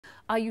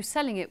Are you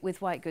selling it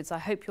with white goods? I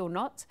hope you're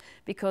not,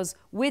 because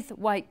with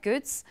white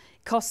goods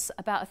it costs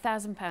about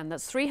 £1,000.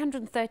 That's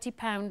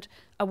 £330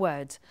 a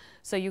word.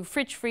 So your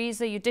fridge,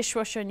 freezer, your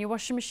dishwasher and your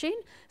washing machine,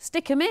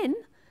 stick them in,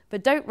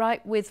 but don't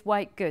write with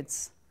white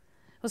goods.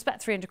 Well, it's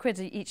about 300 quid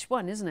each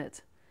one, isn't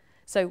it?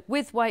 So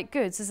with white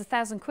goods is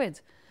 £1,000.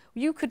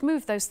 You could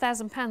move those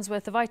 £1,000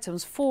 worth of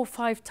items 4 or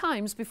 5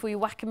 times before you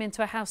whack them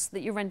into a house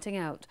that you're renting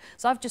out.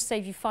 So I've just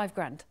saved you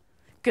 £5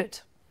 Good.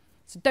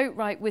 So don't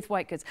write with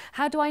white goods.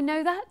 How do I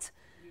know that?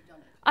 You've done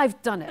it.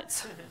 I've done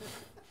it.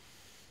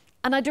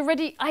 And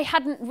I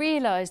hadn't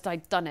realised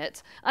I'd done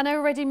it. And I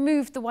already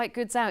moved the white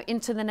goods out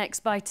into the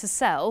next buy to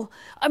sell.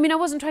 I mean, I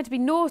wasn't trying to be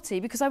naughty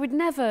because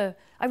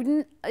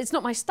it's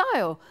not my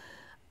style.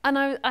 And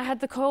I had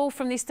the call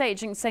from the estate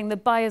agent saying the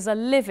buyers are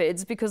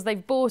livid because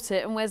they've bought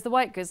it and where's the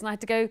white goods? And I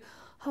had to go,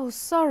 oh,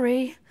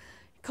 sorry,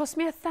 it cost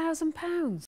me £1,000.